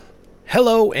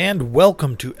Hello and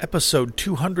welcome to episode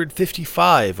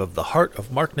 255 of the Heart of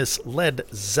Markness Led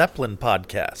Zeppelin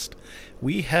podcast.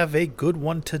 We have a good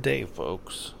one today,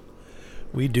 folks.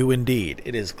 We do indeed.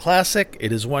 It is classic.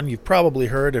 It is one you've probably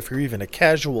heard if you're even a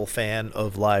casual fan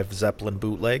of live Zeppelin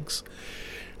bootlegs.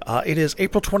 It is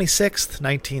April 26th,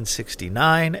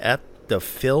 1969 at the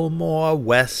Fillmore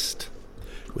West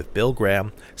with Bill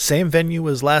Graham. Same venue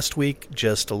as last week,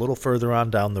 just a little further on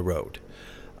down the road.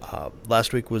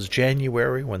 Last week was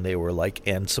January when they were like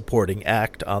an supporting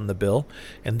act on the bill.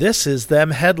 And this is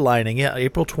them headlining it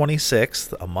April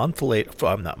 26th, a month later.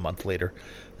 Not a month later.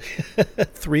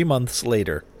 3 months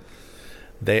later.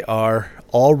 They are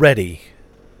already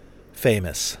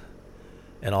famous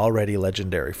and already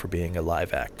legendary for being a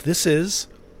live act. This is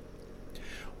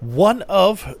one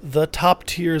of the top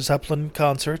tier Zeppelin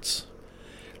concerts.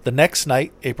 The next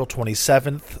night, April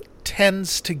 27th,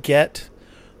 tends to get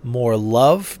more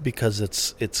love because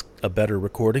it's a better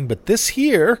recording, but this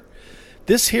here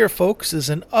folks is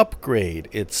an upgrade.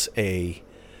 It's a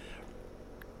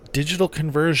digital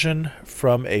conversion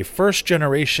from a first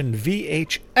generation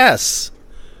VHS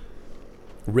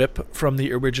rip from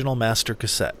the original master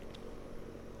cassette.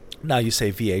 Now you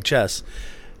say VHS.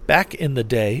 Back in the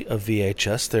day of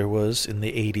VHS, there was in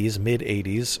the 80s, mid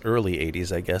 80s, early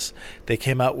 80s I guess, they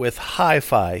came out with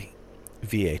hi-fi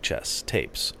VHS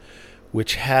tapes,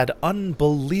 which had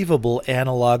unbelievable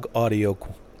analog audio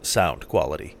sound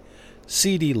quality.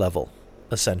 CD level,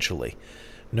 essentially.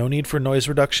 No need for noise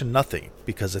reduction, nothing,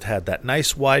 because it had that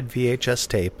nice wide VHS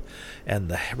tape, and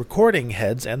the recording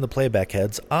heads and the playback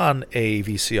heads on a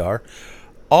VCR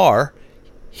are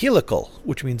helical,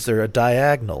 which means they're a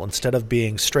diagonal. Instead of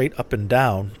being straight up and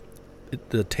down,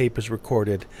 the tape is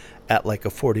recorded at like a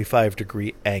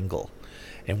 45-degree angle.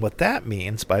 And what that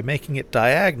means, by making it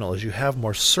diagonal, is you have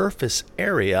more surface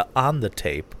area on the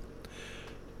tape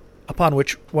upon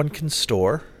which one can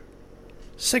store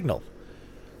signal.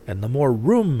 And the more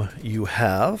room you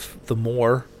have, the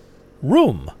more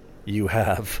room you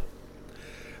have.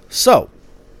 So,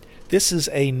 this is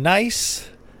a nice...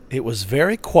 It was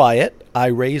very quiet. I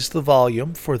raised the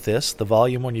volume for this. The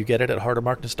volume when you get it at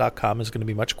heartofmarkness.com is going to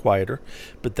be much quieter,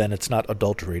 but then it's not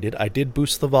adulterated. I did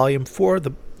boost the volume for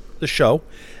the show,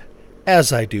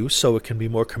 as I do, so it can be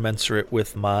more commensurate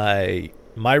with my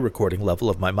recording level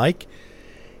of my mic.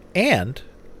 And,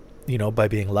 by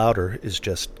being louder is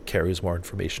just carries more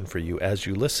information for you as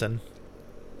you listen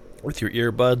with your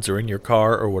earbuds or in your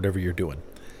car or whatever you're doing.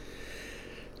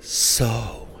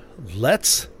 So,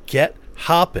 let's get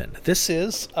hopping. This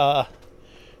is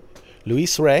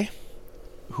Luis Rey,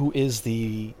 who is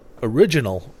the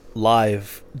original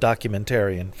live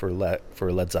documentarian for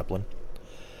Led Zeppelin.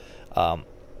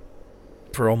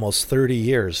 For almost 30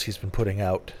 years, he's been putting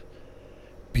out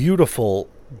beautiful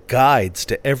guides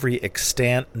to every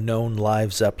extant known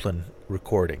live Zeppelin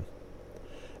recording.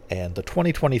 And the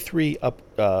 2023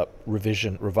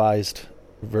 revised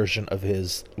version of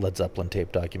his Led Zeppelin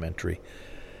tape documentary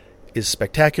is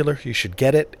spectacular. You should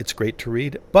get it. It's great to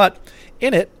read. But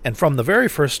in it, and from the very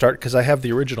first start, because I have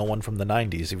the original one from the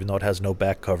 90s, even though it has no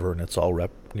back cover and it's all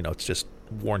it's just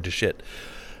worn to shit.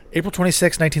 April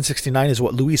 26, 1969 is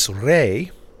what Luis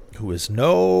Rey, who is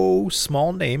no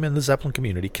small name in the Zeppelin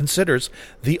community, considers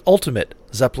the ultimate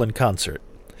Zeppelin concert.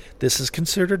 This is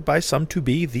considered by some to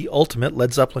be the ultimate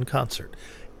Led Zeppelin concert.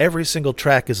 Every single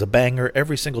track is a banger.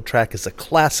 Every single track is a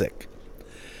classic.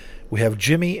 We have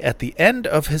Jimmy at the end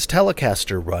of his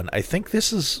telecaster run. I think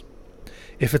this is,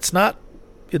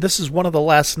 this is one of the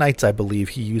last nights I believe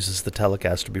he uses the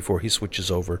telecaster before he switches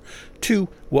over to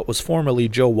what was formerly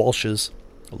Joe Walsh's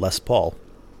Les Paul.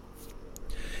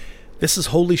 This is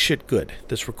holy shit good.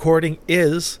 This recording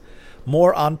is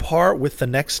more on par with the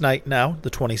next night now, the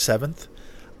 27th.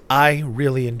 I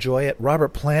really enjoy it.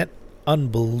 Robert Plant,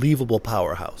 unbelievable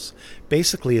powerhouse.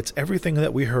 Basically, it's everything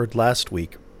that we heard last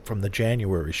week from the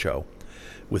January show,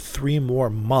 with 3 more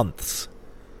months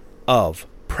of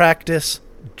practice,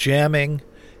 jamming,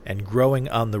 and growing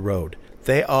on the road.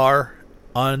 They are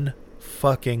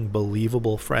unfucking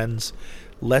believable, friends.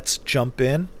 Let's jump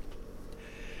in.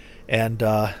 And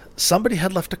somebody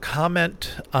had left a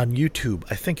comment on YouTube.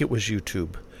 I think it was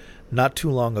YouTube, not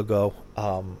too long ago,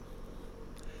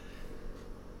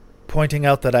 pointing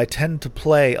out that I tend to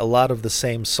play a lot of the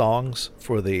same songs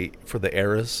for the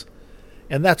eras.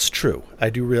 And that's true. I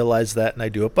do realize that, and I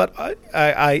do it. But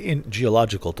I in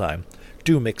geological time,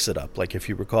 do mix it up. Like if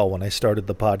you recall, when I started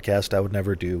the podcast, I would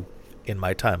never do In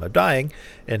My Time of Dying,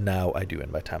 and now I do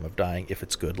In My Time of Dying if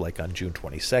it's good, like on June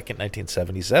 22nd,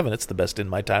 1977. It's the best In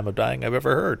My Time of Dying I've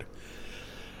ever heard.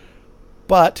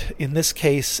 But in this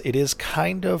case, it is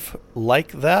kind of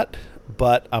like that,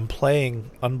 but I'm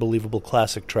playing unbelievable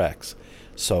classic tracks.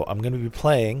 So I'm going to be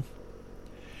playing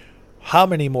How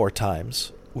Many More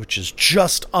Times, which is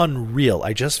just unreal.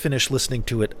 I just finished listening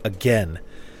to it again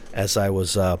as I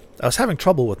was having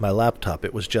trouble with my laptop.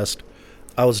 It was just,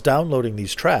 I was downloading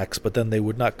these tracks, but then they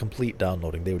would not complete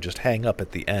downloading. They would just hang up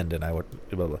at the end, and I would...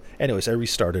 Blah, blah. Anyways, I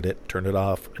restarted it, turned it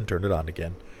off, and turned it on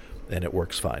again, and it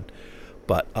works fine.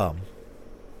 But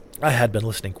I had been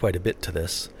listening quite a bit to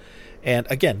this. And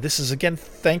again, this is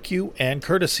thank you and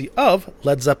courtesy of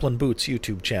Led Zeppelin Boots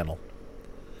YouTube channel.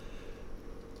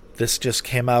 This just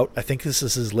came out. I think this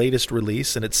is his latest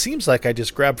release, and it seems like I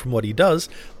just grabbed from what he does,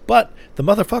 but the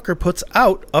motherfucker puts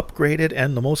out upgraded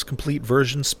and the most complete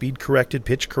version, speed corrected,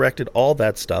 pitch corrected, all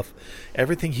that stuff.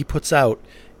 Everything he puts out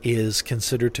is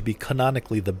considered to be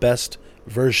canonically the best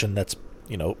version that's,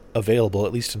 available,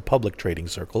 at least in public trading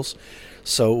circles.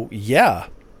 So, yeah,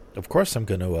 of course I'm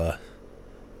going to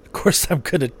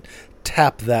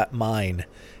tap that mine.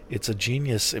 It's a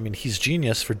genius. I mean, he's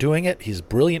genius for doing it. He's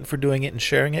brilliant for doing it and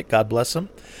sharing it. God bless him.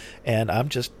 And I'm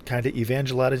just kind of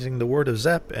evangelizing the word of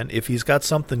Zepp. And if he's got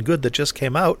something good that just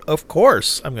came out, of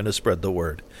course I'm going to spread the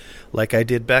word. Like I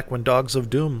did back when Dogs of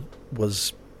Doom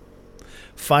was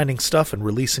finding stuff and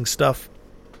releasing stuff.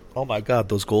 Oh my God,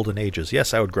 those golden ages.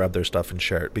 Yes, I would grab their stuff and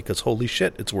share it because holy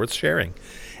shit, it's worth sharing.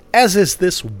 As is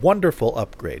this wonderful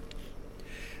upgrade.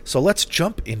 So let's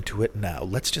jump into it now.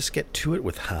 Let's just get to it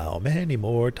with How Many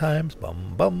More Times.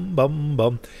 Bum, bum, bum,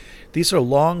 bum. These are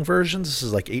long versions. This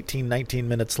is like 18, 19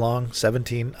 minutes long.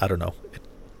 17, I don't know.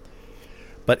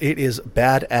 But it is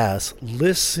badass.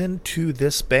 Listen to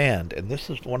this band. And this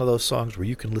is one of those songs where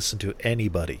you can listen to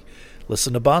anybody.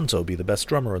 Listen to Bonzo be the best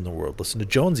drummer in the world. Listen to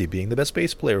Jonesy being the best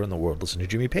bass player in the world. Listen to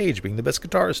Jimmy Page being the best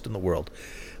guitarist in the world.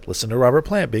 Listen to Robert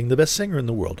Plant being the best singer in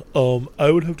the world.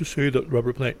 I would have to say that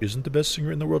Robert Plant isn't the best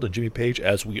singer in the world, and Jimmy Page,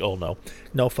 as we all know.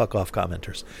 No, fuck off,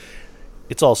 commenters.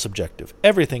 It's all subjective.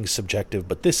 Everything's subjective,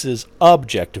 but this is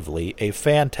objectively a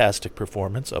fantastic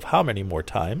performance of How Many More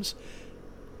Times.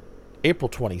 April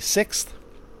 26th,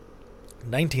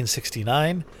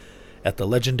 1969, at the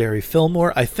legendary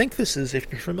Fillmore. I think this is, if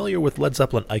you're familiar with Led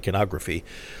Zeppelin iconography,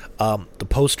 the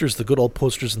posters, the good old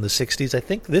posters in the 60s, I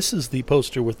think this is the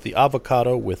poster with the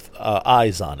avocado with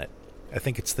eyes on it. I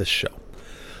think it's this show.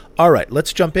 All right,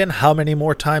 let's jump in. How Many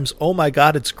More Times? Oh my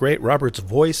God, it's great. Robert's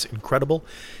voice, incredible.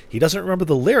 He doesn't remember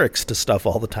the lyrics to stuff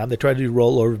all the time. They try to do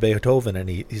Roll Over Beethoven, and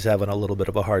he's having a little bit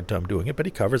of a hard time doing it, but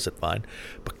he covers it fine.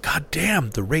 But goddamn,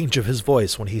 the range of his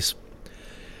voice when he's...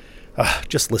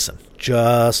 just listen.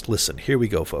 Just listen. Here we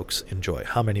go, folks. Enjoy.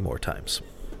 How Many More Times?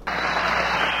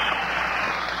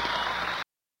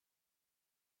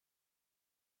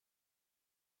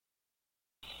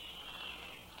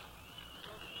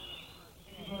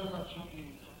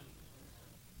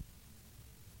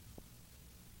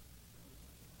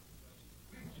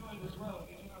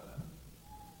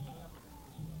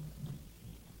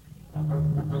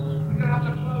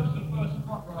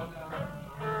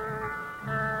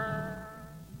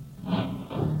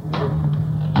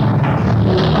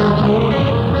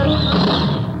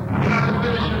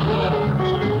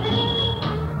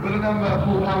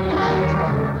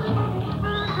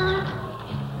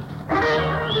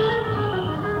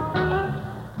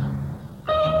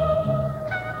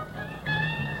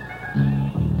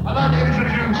 I'd like to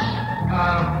introduce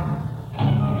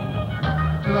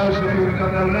to those of you who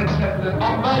don't know Led Zeppelin,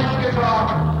 on bass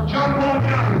guitar, John Paul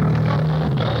Jones.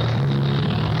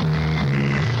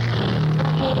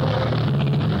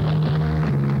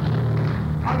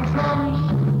 On drums,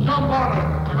 John Bonham.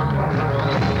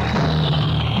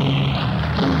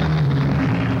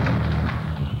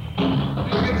 On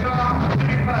guitar,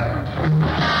 Jimmy Page.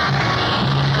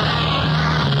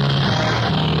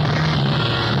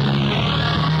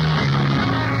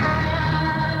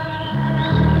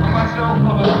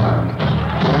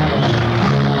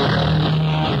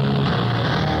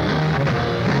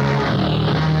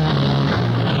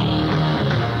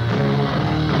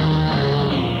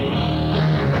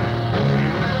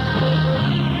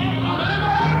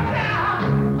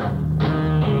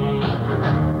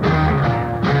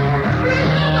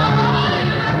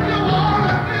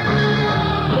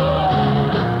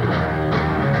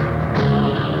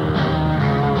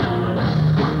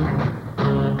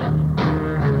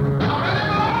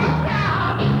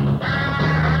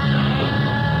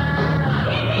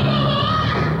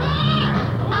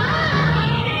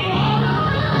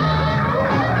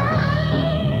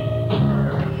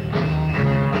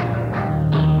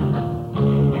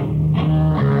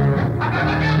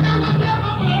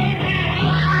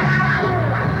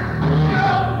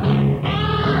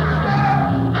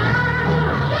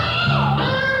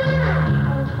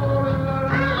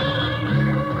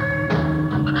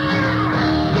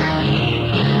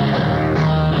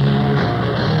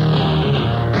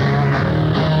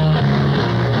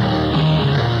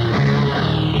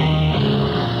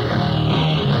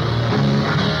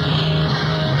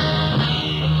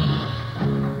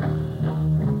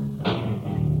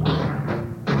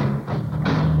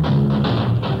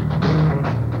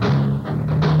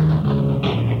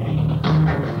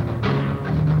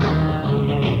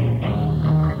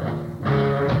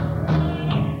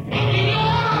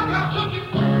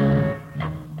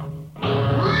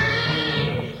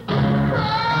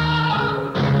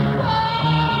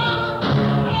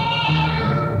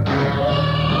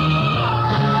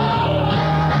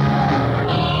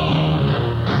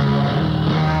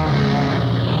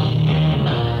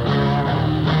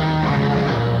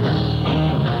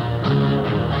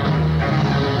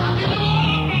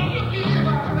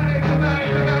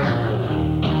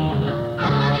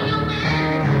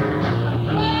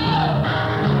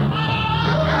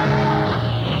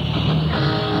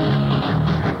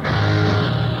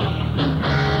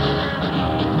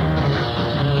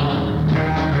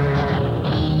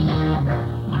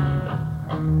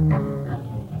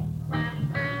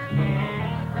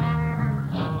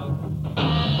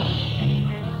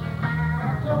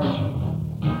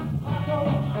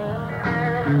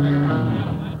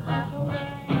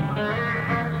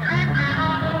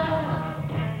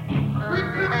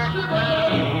 Give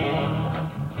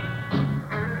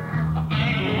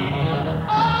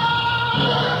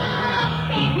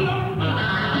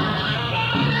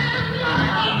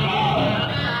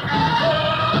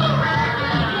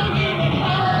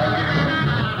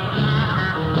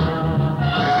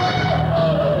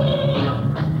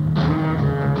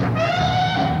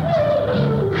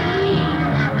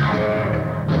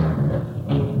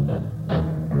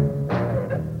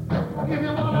me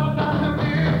one more time,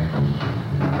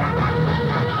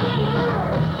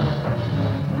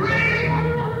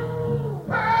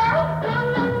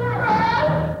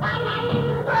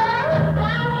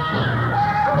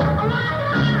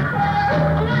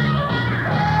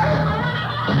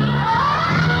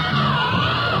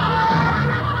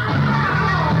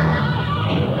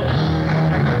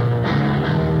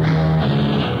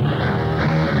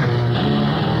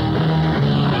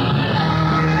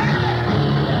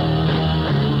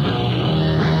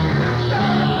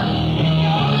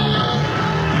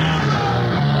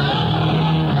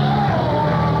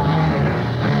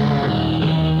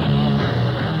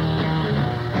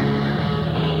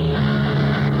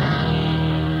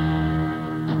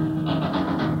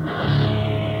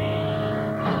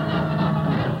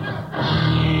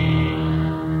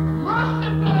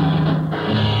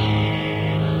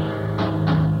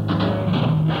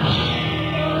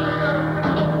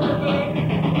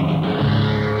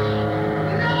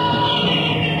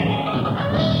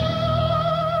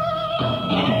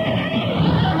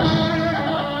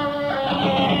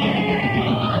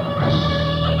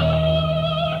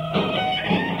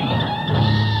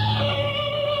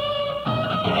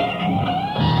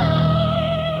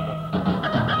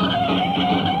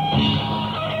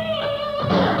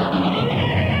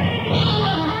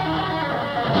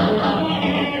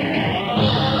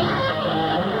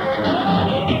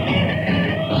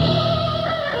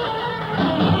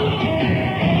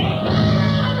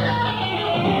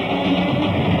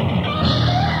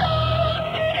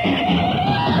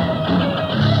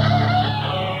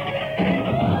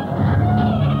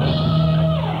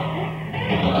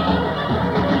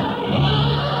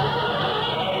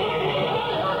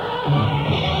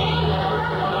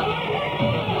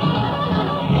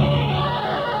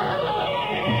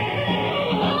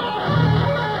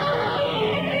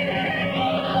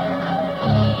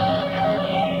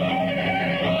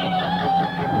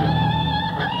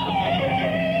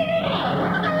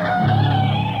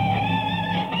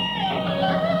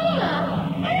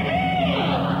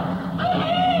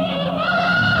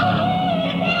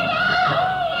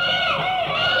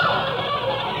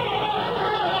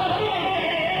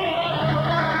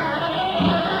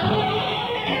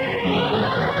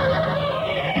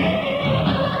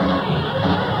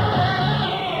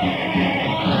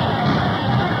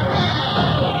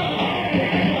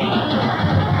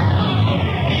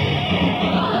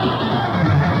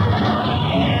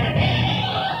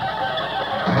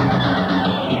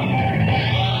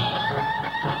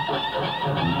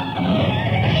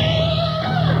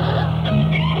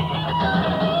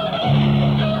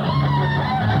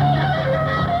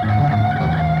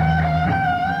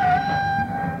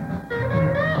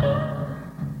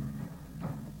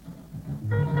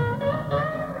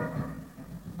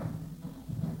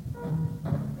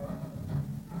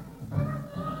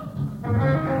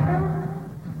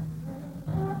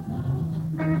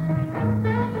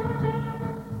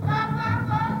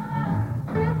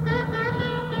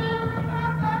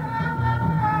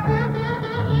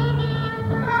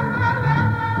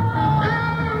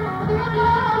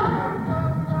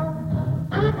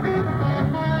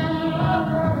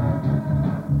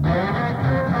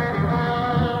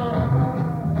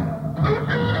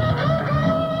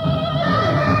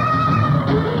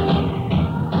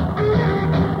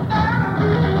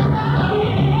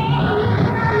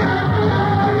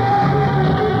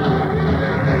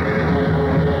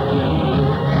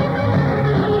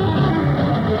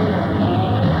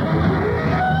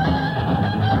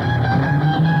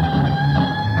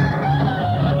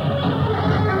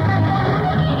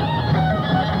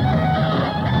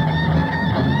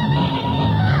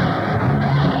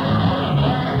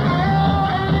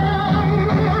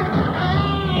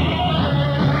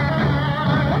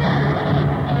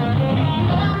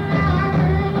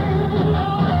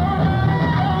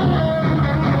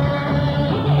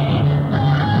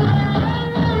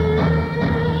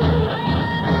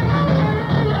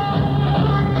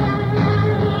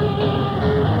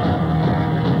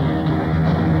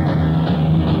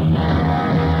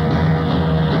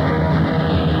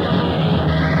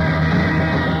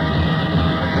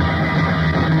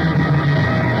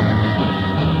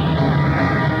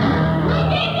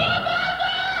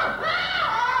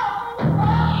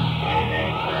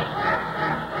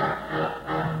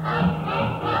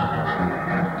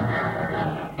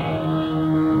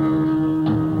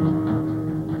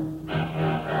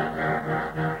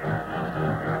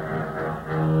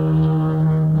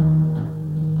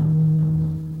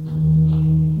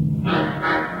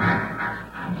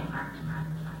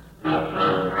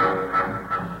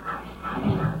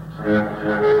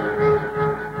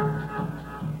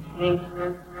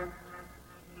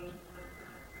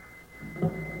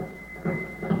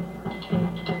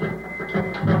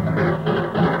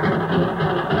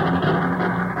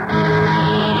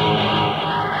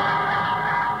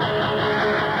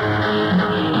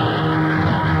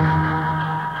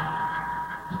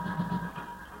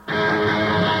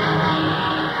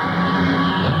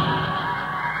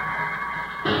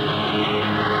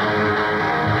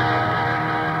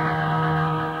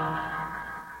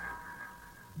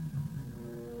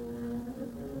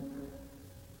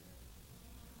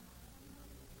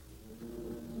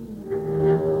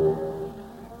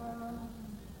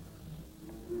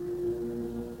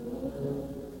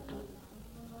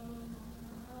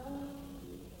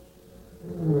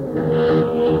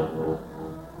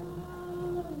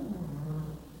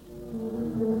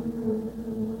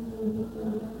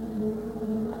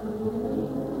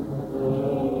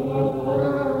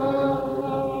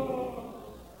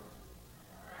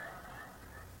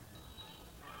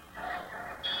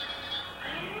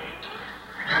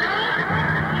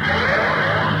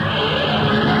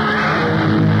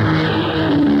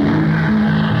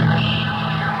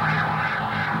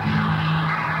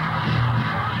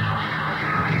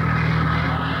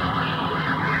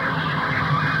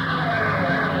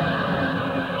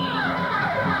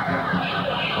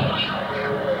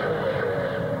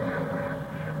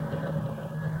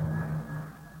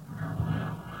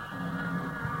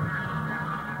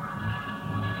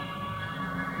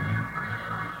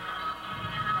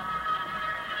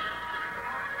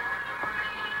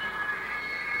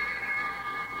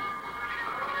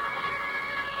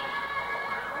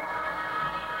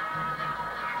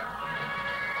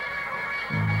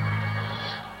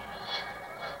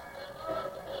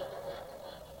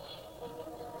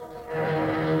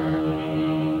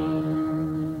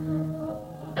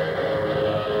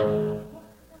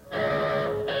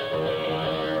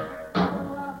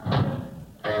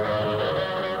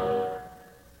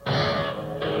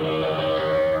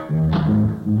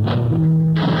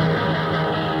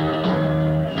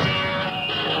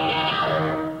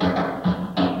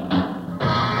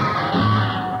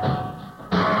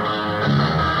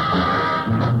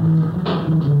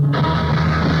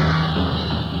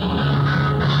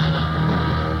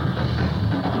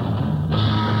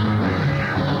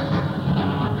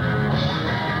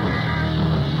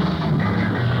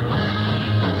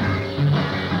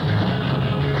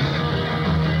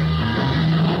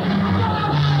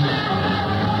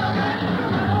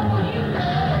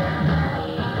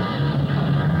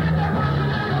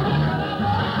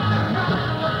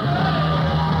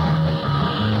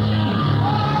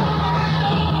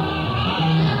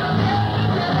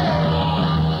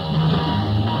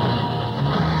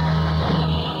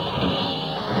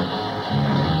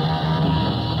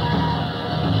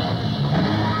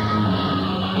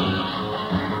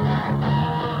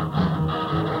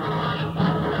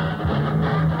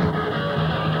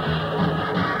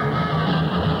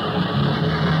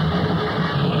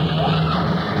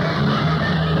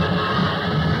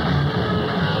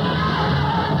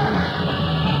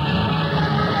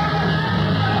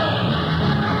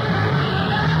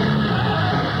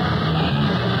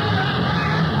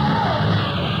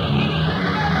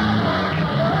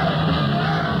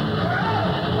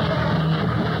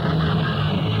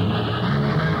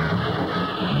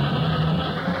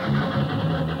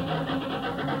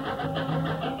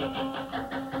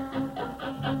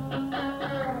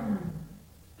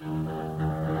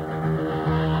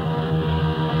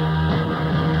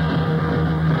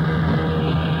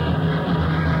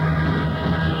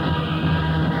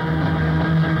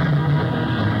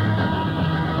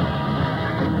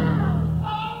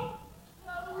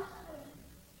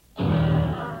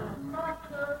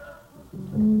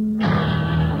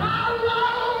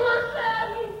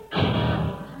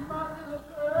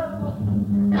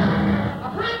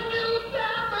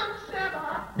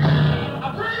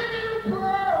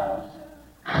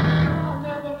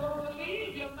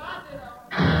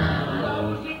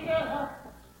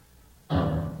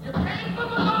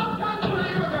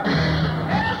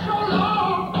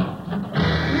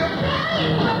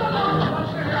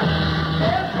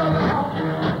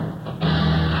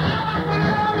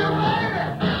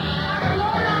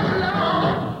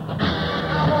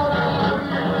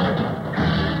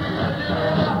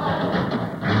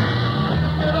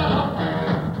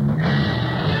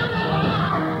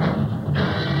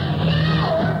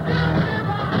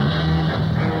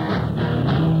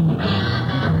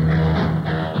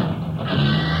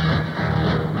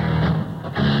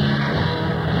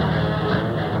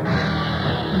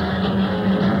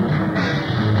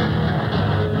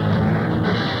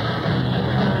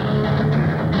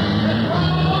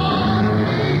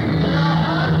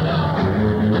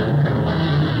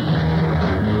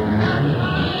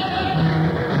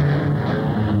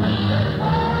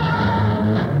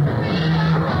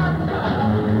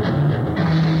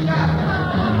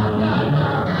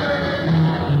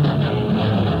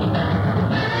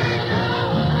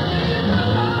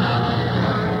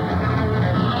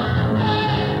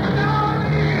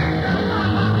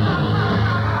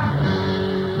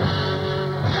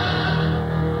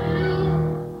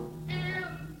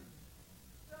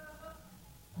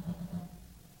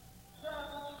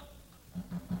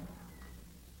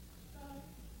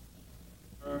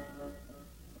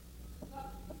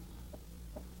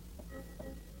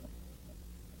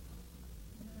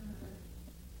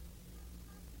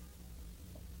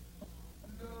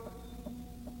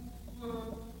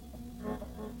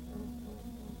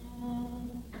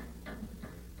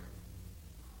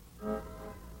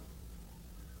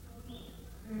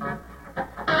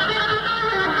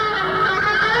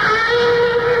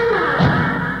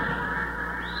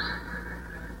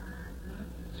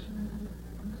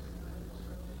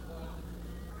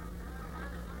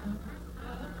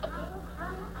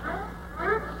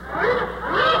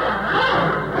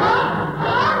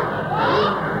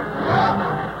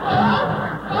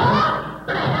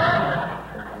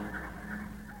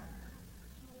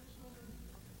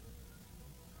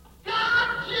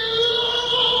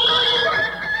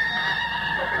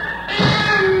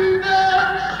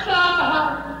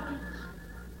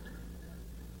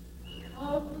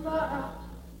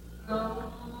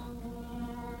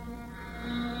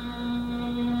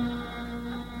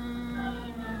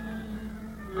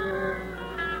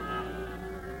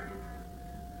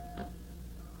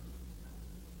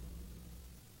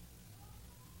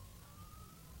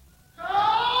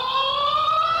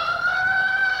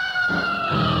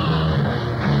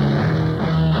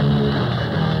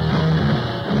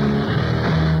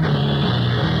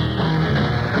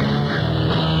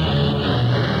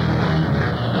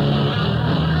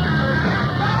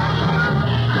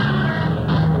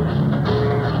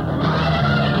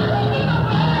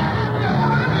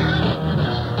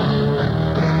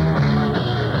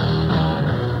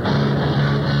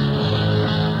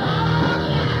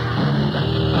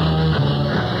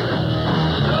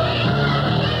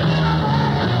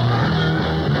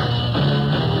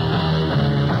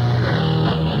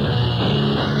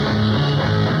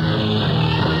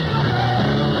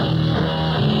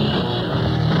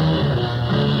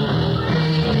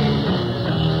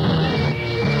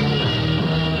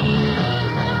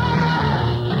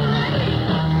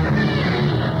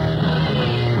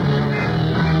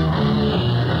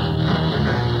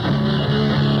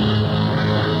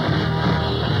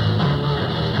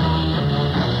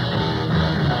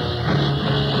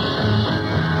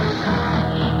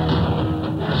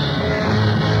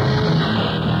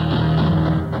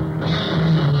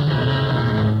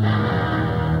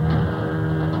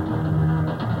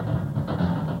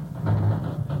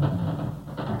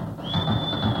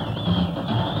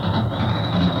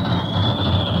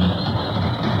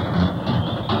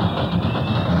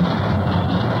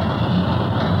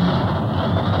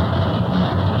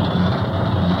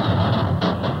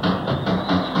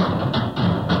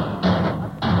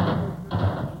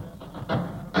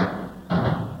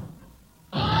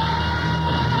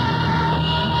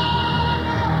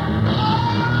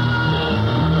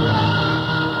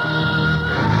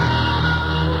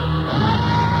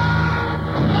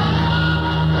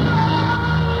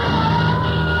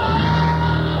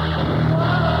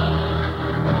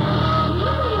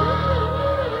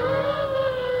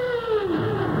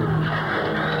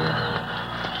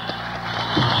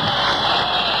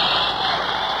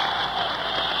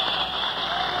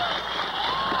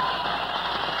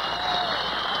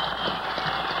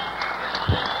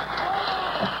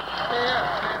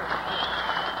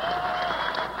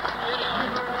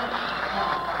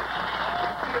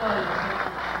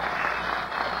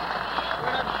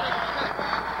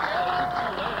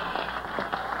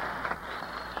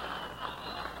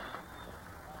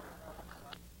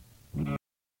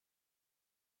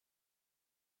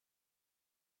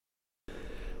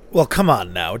 Well, come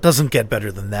on now. It doesn't get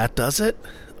better than that, does it?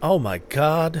 Oh my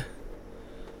god.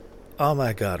 Oh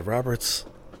my god. Robert's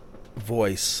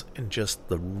voice and just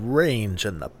the range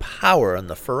and the power and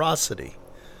the ferocity.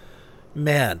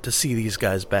 Man, to see these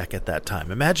guys back at that time.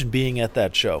 Imagine being at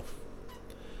that show.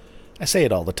 I say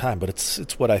it all the time, but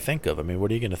it's what I think of. I mean,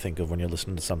 what are you going to think of when you're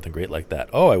listening to something great like that?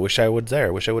 Oh, I wish I was there.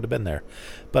 I wish I would have been there.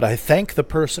 But I thank the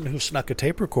person who snuck a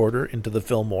tape recorder into the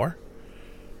Fillmore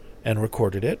and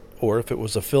recorded it. Or if it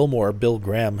was a Fillmore Bill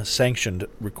Graham sanctioned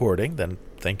recording, then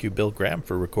thank you, Bill Graham,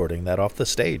 for recording that off the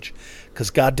stage.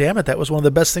 Because, goddammit, that was one of the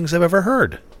best things I've ever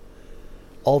heard.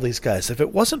 All these guys. If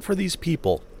it wasn't for these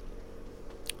people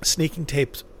sneaking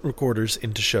tape recorders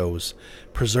into shows,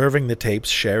 preserving the tapes,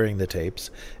 sharing the tapes,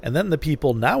 and then the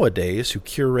people nowadays who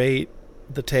curate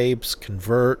the tapes,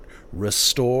 convert,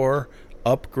 restore,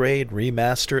 upgrade,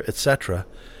 remaster, etc.,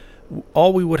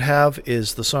 all we would have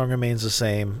is The Song Remains the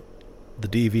Same, the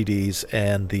DVDs,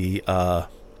 and the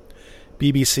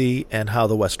BBC and How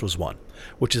the West Was Won,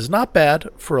 which is not bad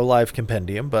for a live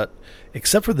compendium, but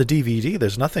except for the DVD,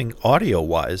 there's nothing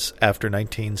audio-wise after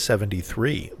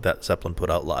 1973 that Zeppelin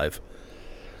put out live.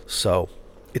 So,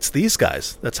 it's these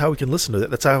guys. That's how we can listen to it.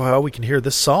 That's how we can hear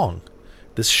this song,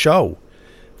 this show,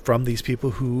 from these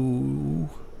people who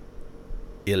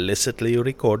illicitly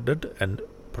recorded and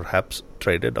perhaps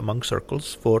traded among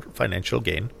circles for financial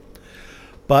gain.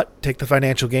 But take the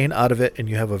financial gain out of it and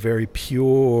you have a very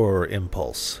pure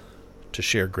impulse to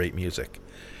share great music.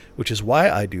 Which is why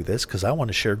I do this, because I want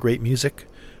to share great music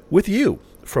with you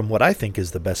from what I think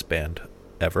is the best band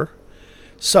ever.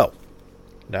 So,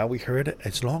 now we heard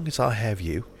As Long As I Have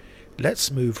You.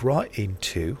 Let's move right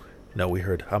into... No, we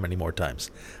heard how many more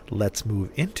times? Let's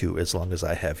move into As Long As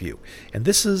I Have You. And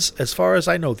this is, as far as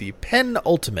I know, the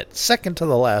penultimate, second to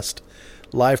the last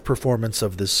live performance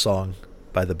of this song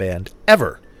by the band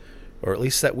ever. Or at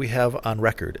least that we have on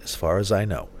record, as far as I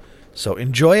know. So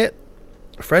enjoy it.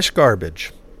 Fresh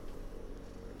garbage.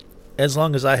 As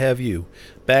Long As I Have You,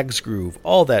 Bags Groove,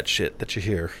 all that shit that you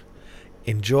hear.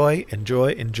 Enjoy,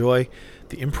 enjoy, enjoy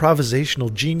the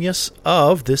improvisational genius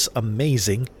of this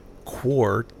amazing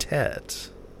quartet.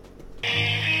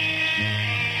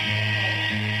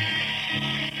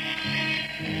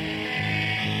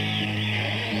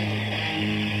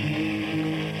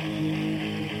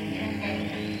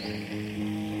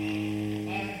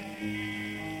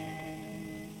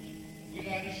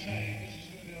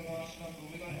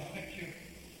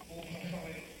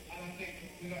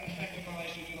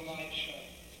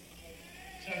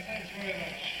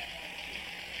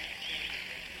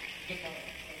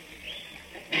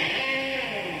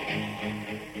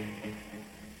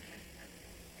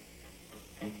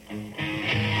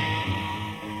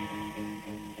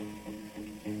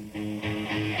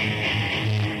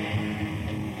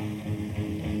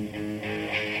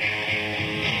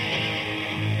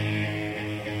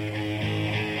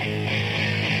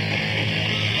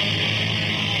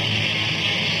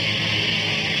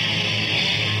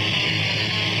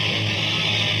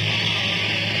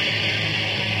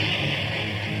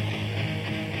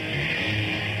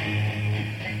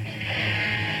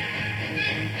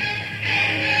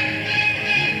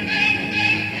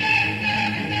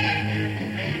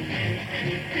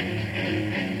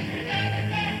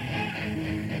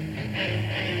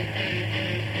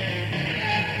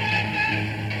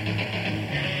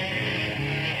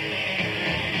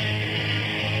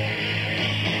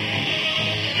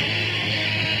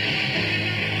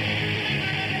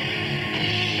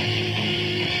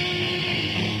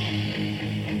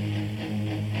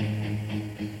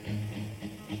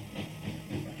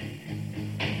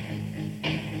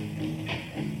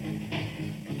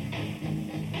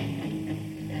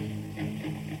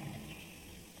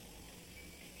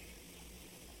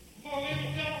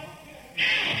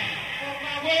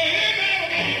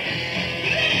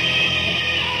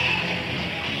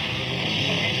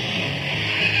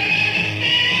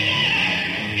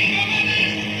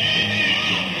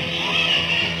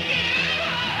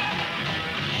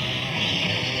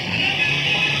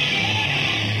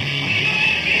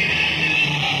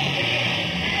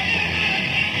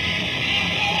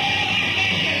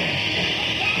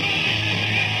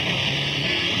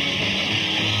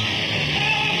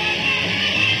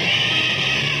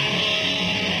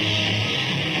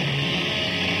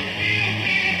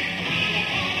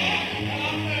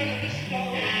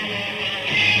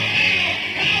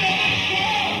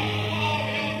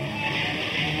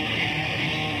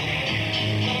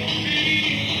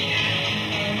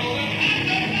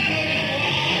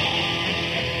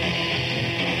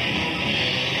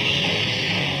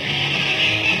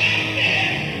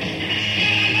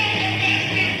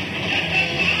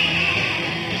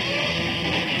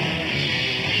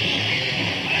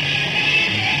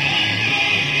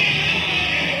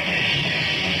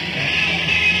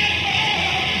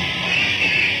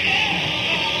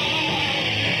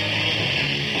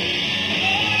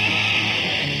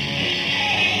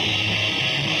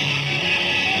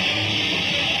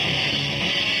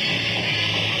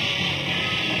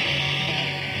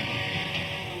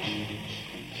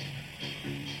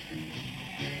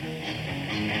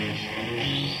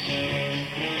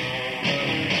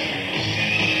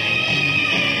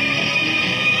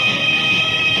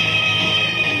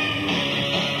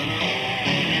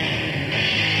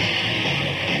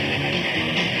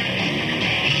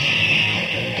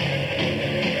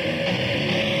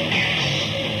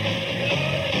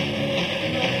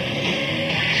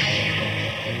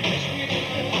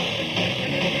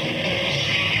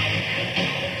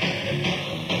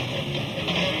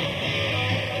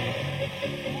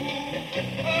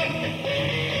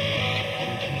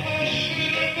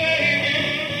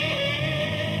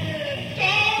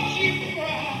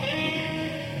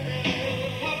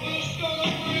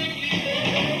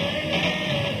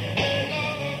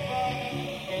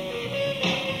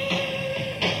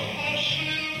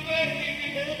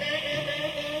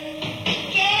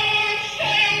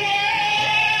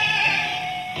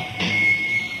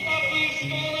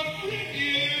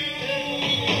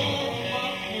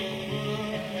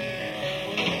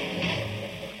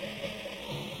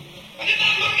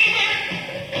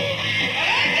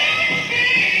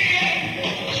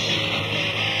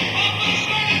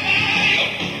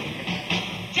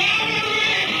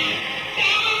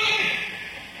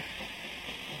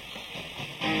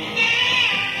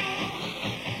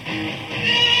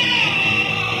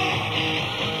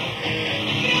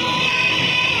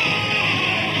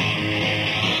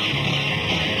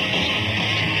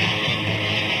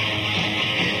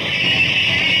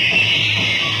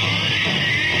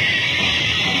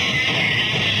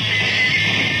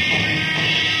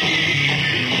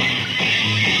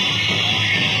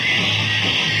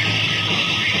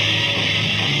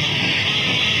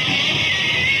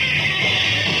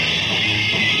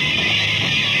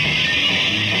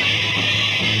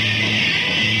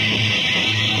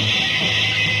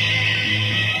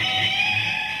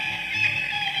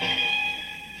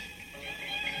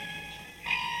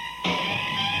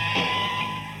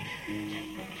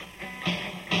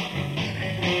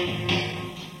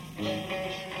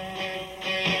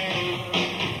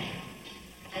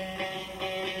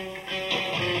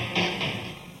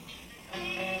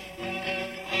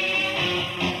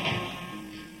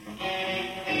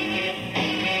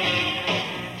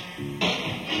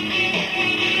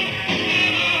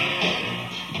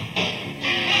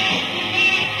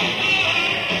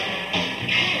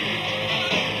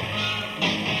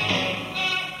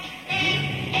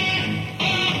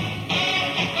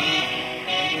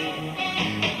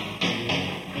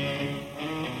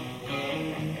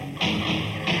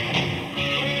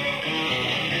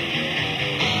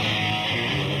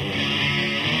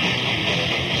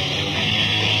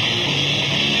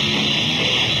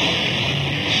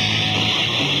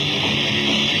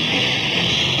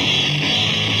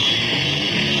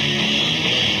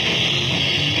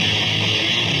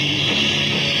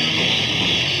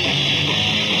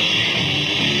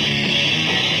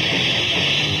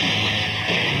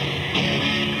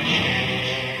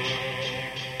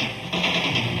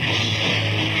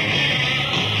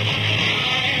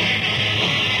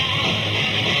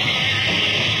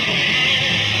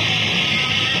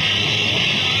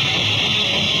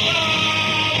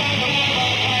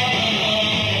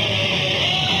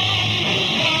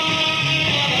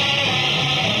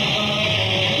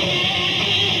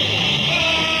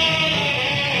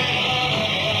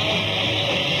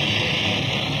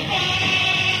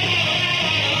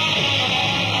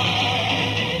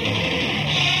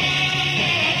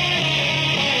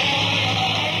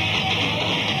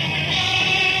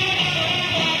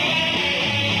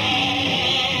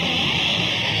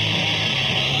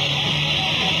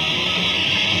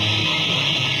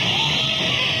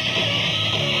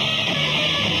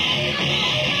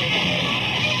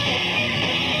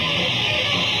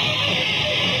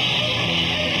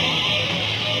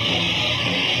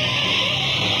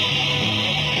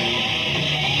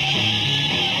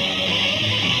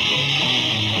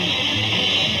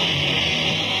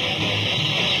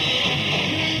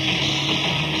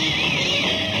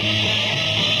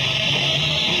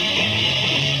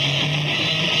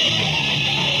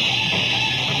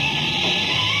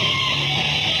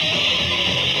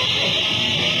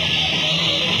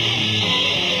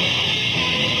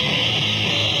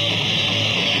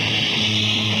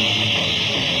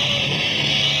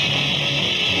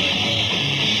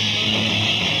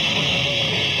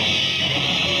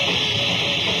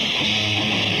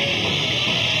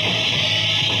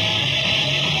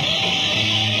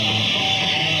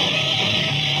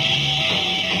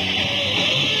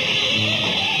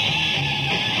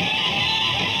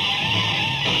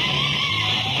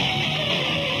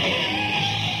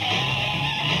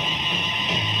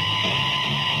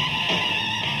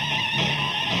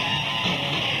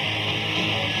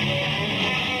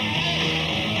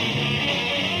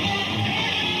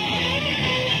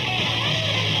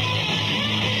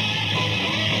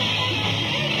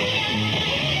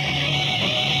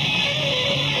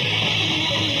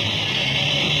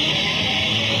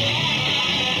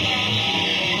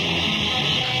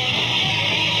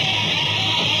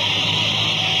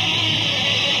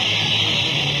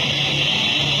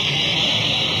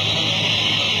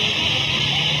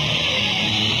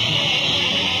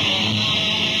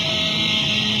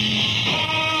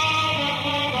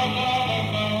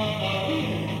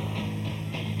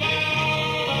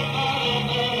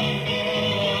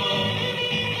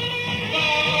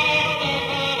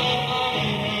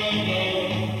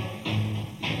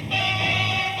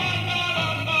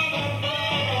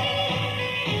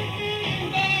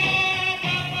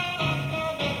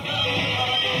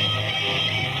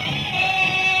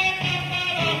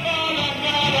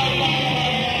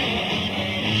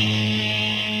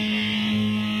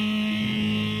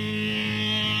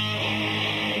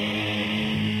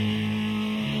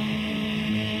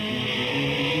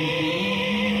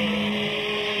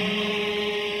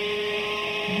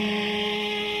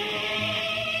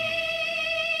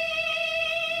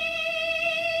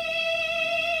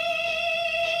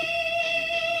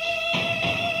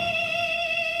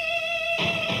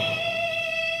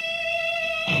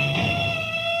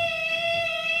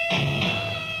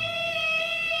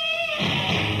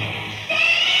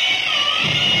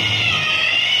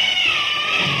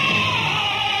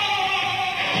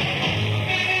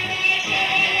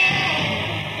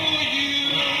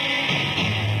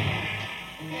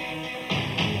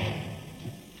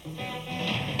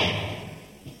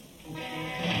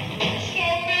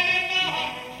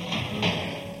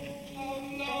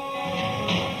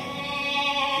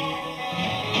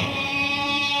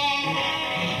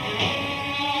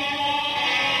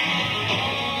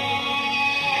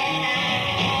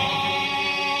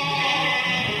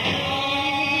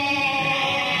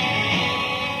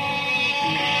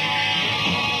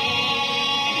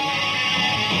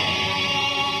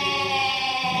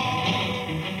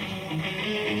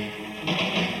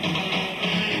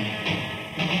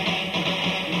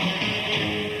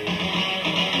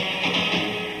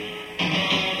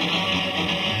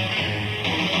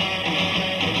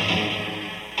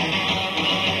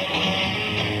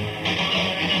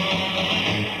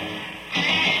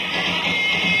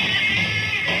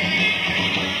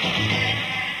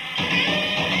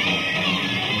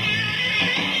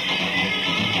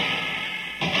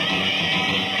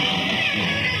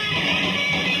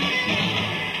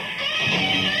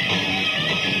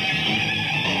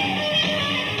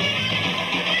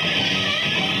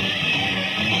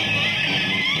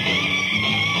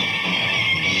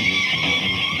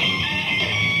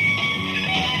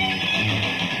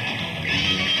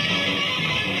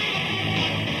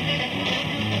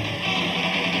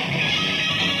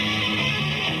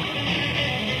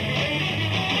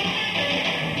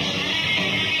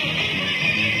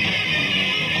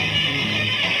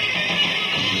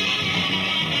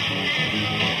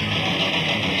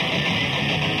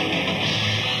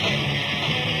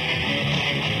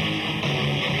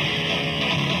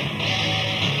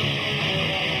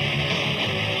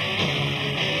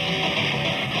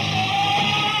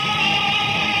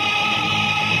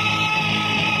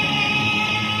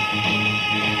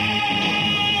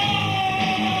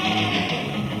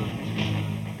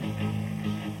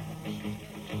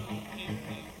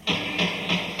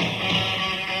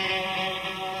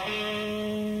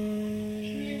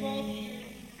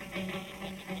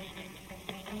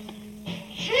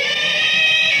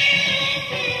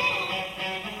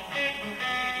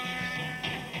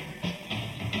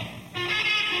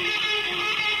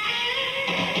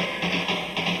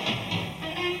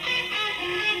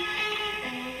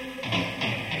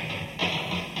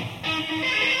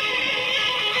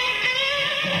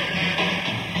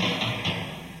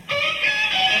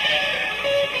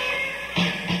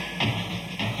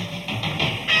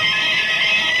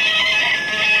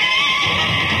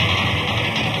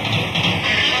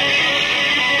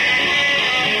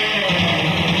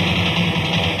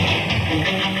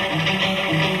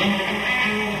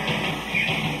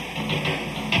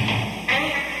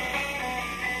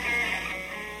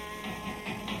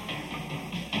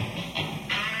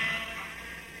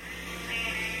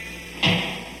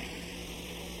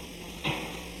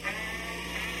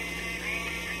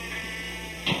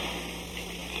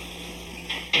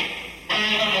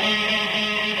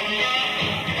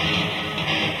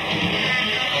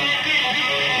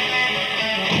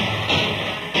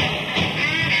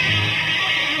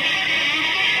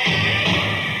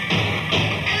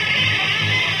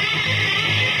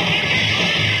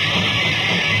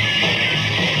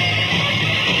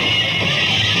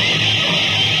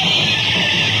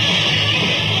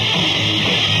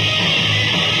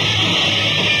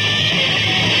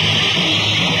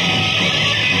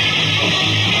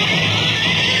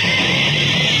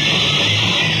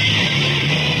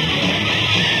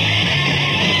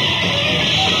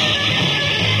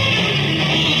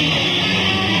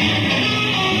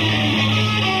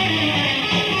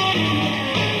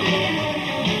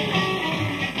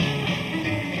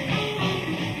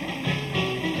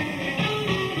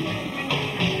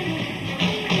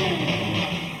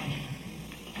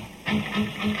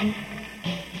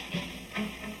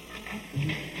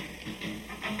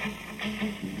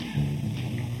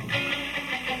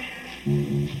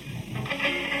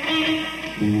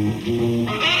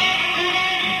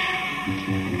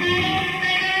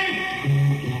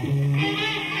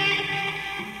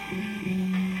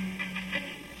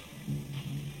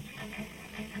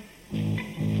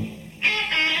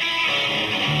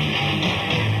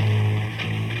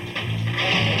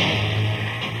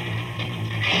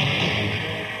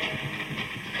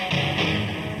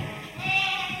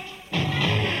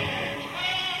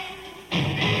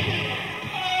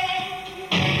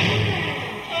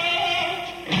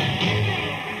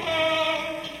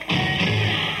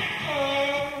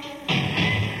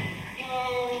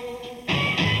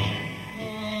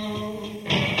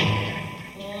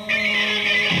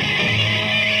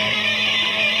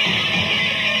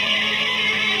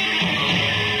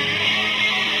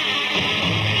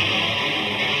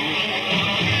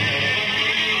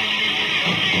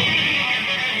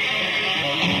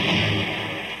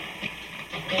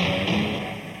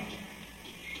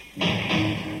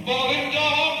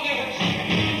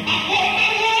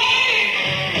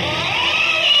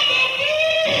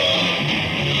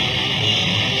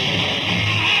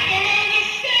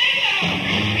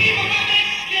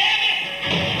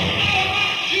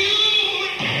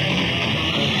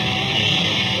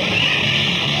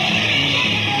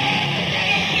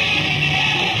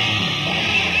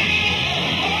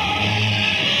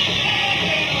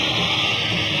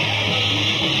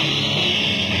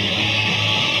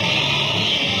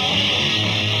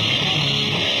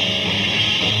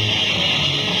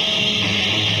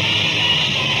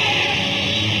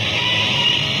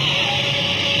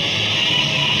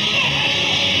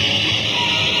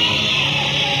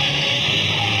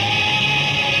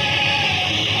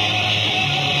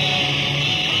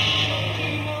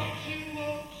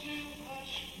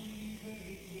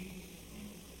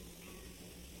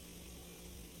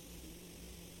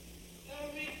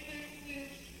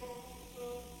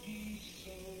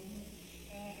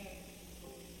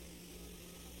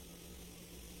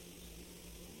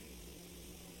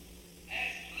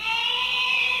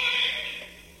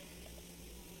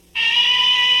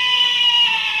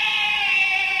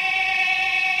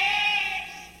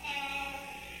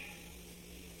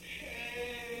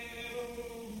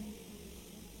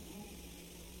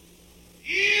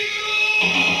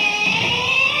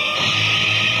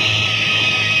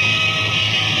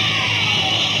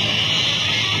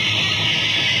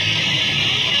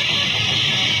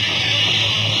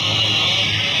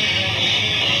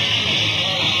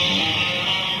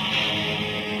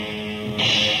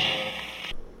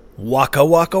 Waka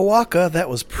waka waka, that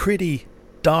was pretty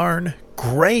darn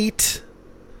great.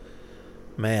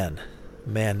 Man,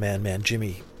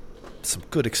 Jimmy, some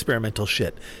good experimental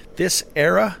shit. This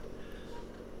era,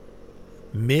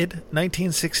 mid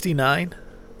 1969,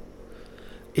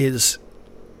 is,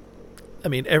 I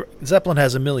mean, Zeppelin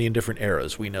has a million different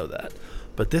eras, we know that.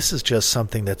 But this is just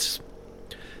something that's,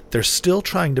 they're still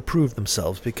trying to prove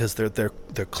themselves because they're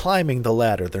climbing the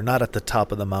ladder. They're not at the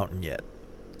top of the mountain yet.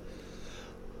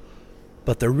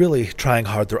 But they're really trying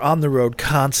hard. They're on the road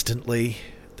constantly.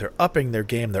 They're upping their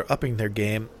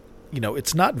game. You know,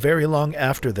 it's not very long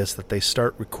after this that they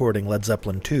start recording Led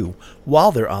Zeppelin 2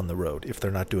 while they're on the road, if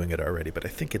they're not doing it already. But I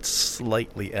think it's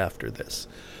slightly after this.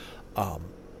 And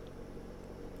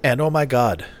oh my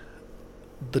God,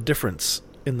 the difference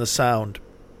in the sound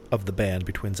of the band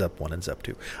between Zepp 1 and Zepp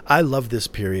 2. I love this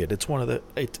period. It's one of the,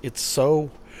 it's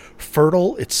so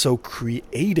fertile, it's so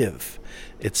creative,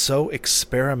 it's so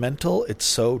experimental, it's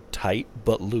so tight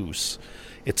but loose.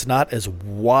 It's not as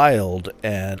wild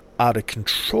and out of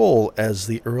control as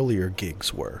the earlier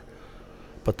gigs were,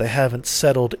 but they haven't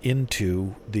settled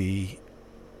into the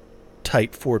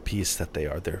tight four-piece that they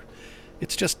are.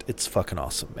 It's fucking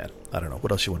awesome, man. I don't know.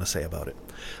 What else you want to say about it?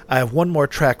 I have one more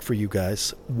track for you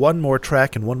guys. One more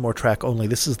track and one more track only.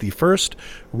 This is the first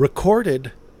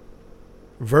recorded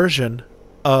version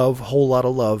of Whole Lotta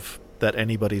Love that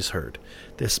anybody's heard.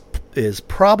 This is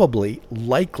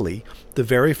likely the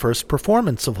very first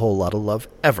performance of Whole Lotta Love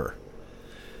ever.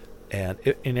 And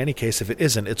in any case, if it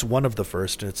isn't, it's one of the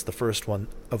first, and it's the first one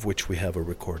of which we have a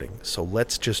recording. So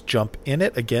let's just jump in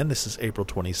it. Again, this is April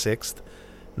 26th,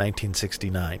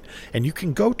 1969. And you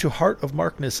can go to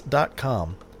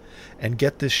heartofmarkness.com and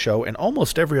get this show and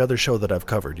almost every other show that I've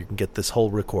covered. You can get this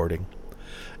whole recording.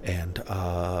 And,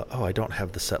 I don't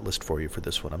have the set list for you for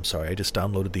this one. I'm sorry. I just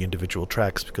downloaded the individual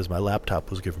tracks because my laptop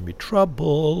was giving me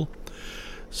trouble.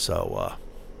 So,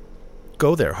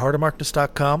 go there,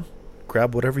 heartofmarkness.com.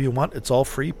 Grab whatever you want. It's all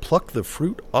free. Pluck the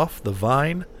fruit off the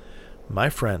vine, my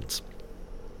friends.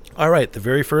 All right, the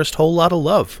very first Whole Lotta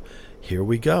Love. Here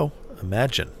we go.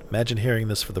 Imagine hearing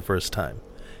this for the first time.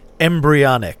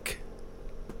 Embryonic.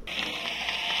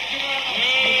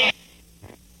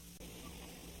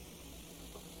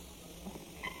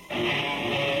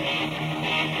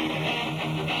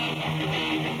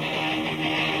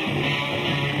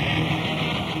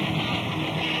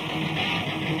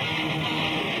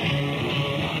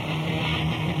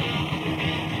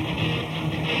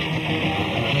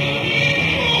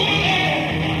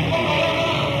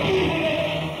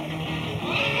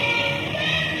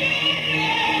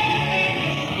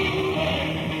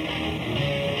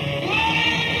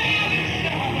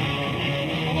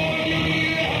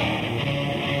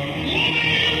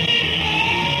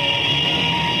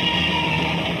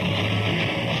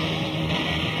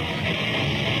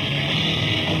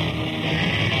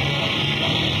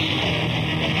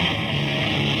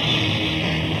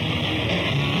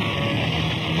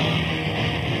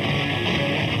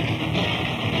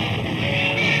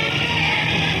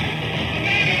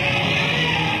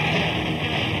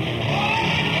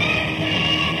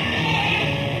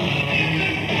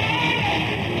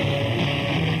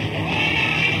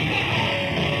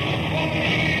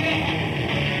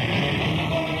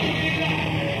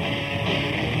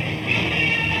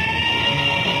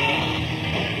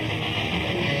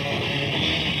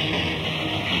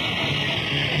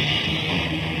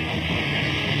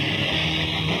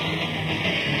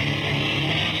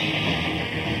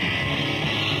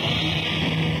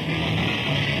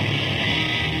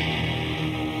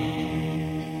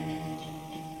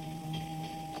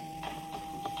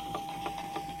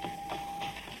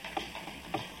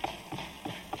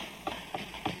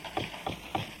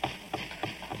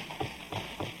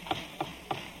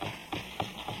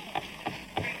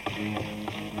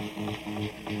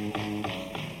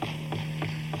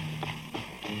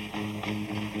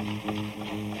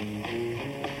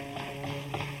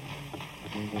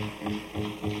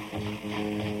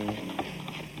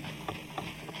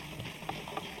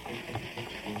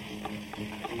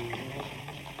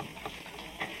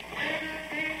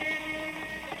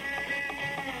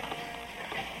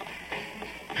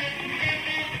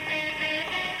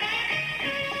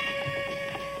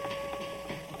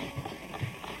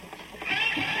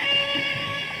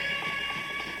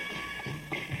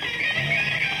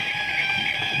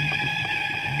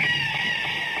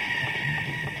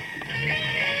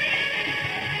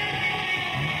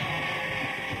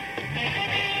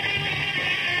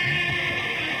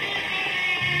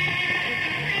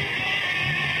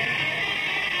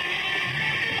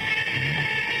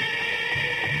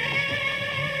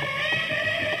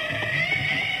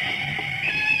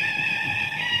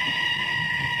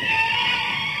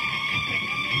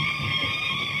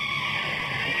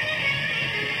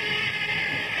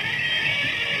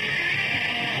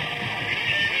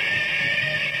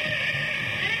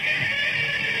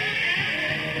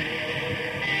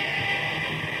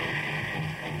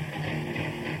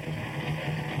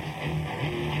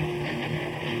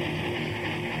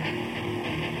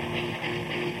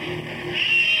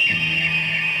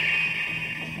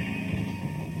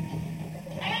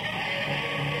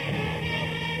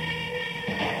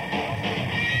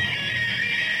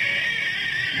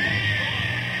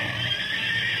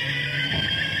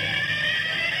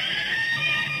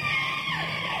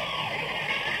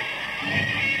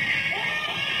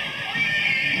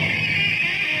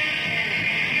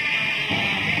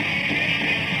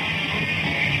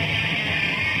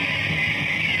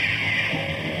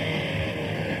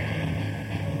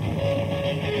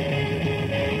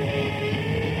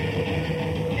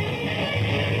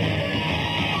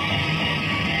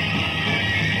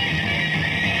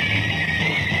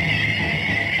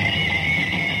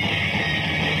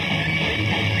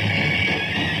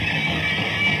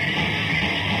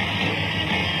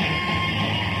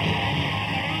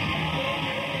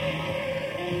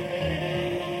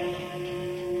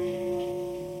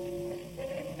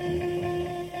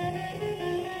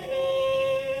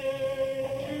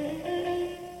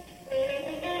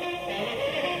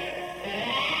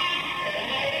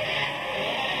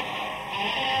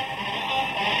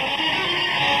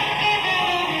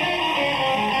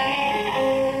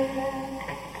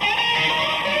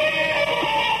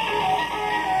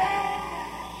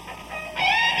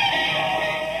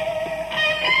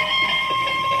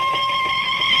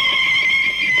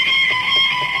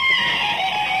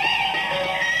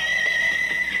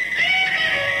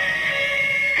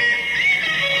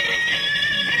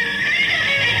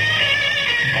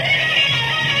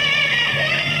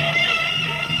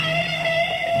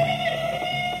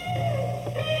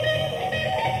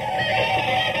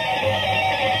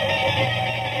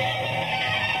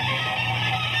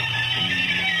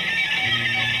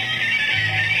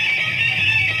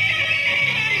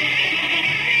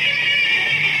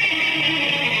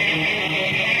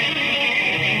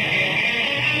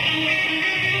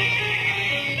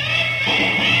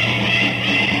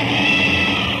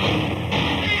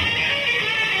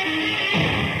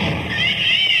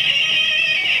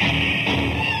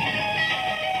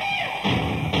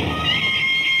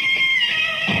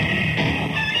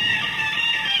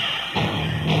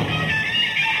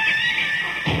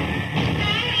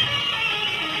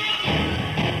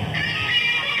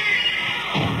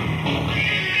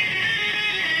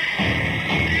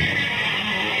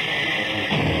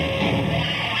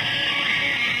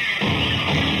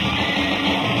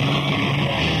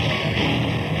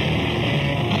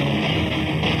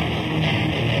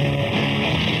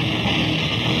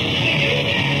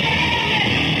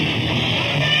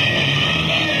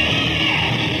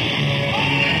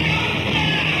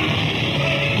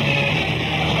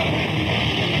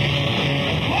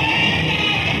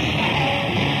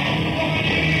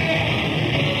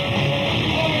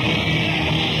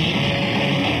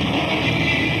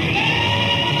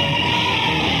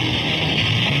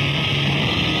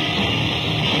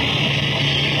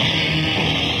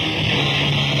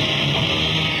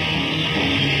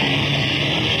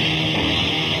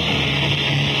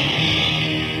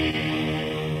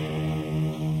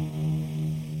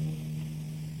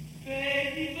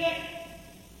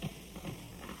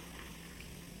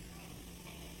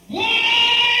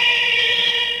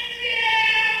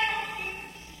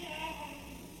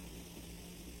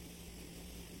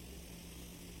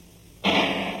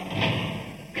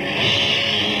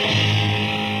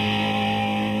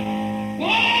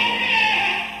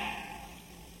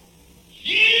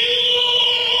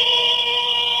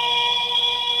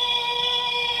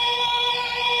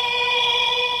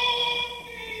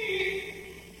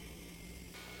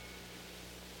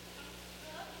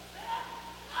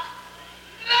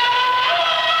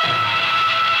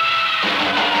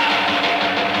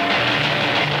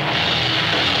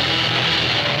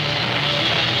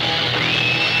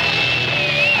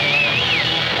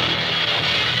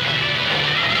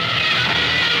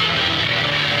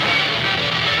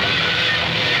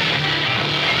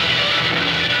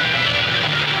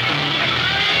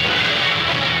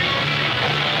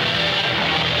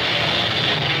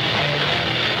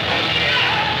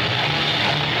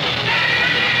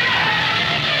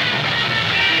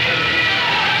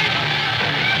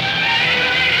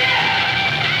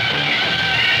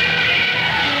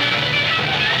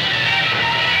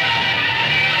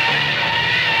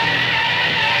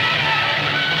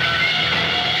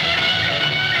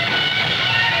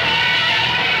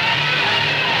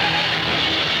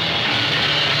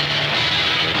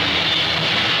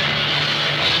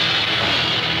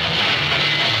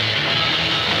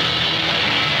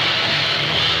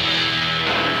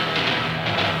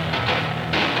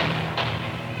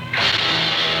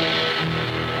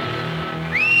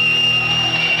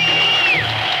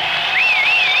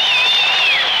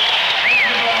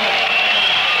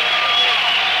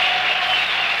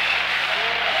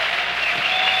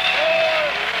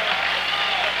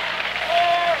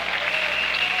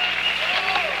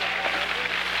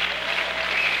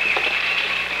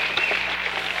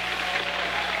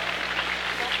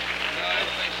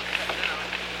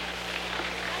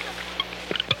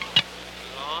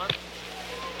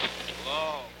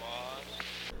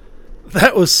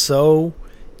 That was so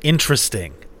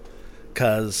interesting.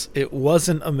 Because it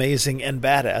wasn't amazing and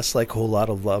badass like Whole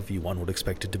Lotta Love one would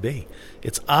expect it to be.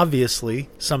 It's obviously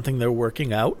something they're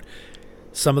working out.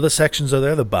 Some of the sections are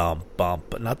there, the bump,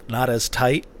 but not as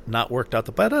tight, not worked out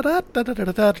the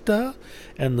ba-da-da-da-da-da-da-da.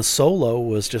 And the solo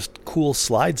was just cool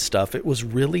slide stuff. It was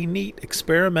really neat,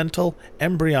 experimental,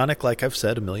 embryonic, like I've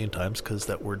said a million times, because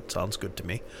that word sounds good to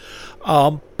me.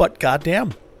 But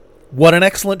goddamn, what an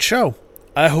excellent show.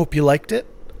 I hope you liked it.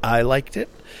 I liked it.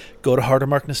 Go to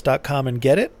heartofmarkness.com and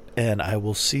get it. And I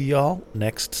will see y'all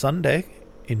next Sunday,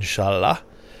 inshallah.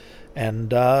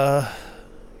 And,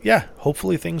 yeah,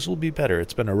 hopefully things will be better.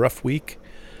 It's been a rough week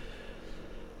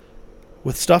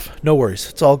with stuff. No worries.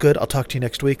 It's all good. I'll talk to you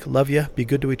next week. Love you. Be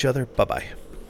good to each other. Bye-bye.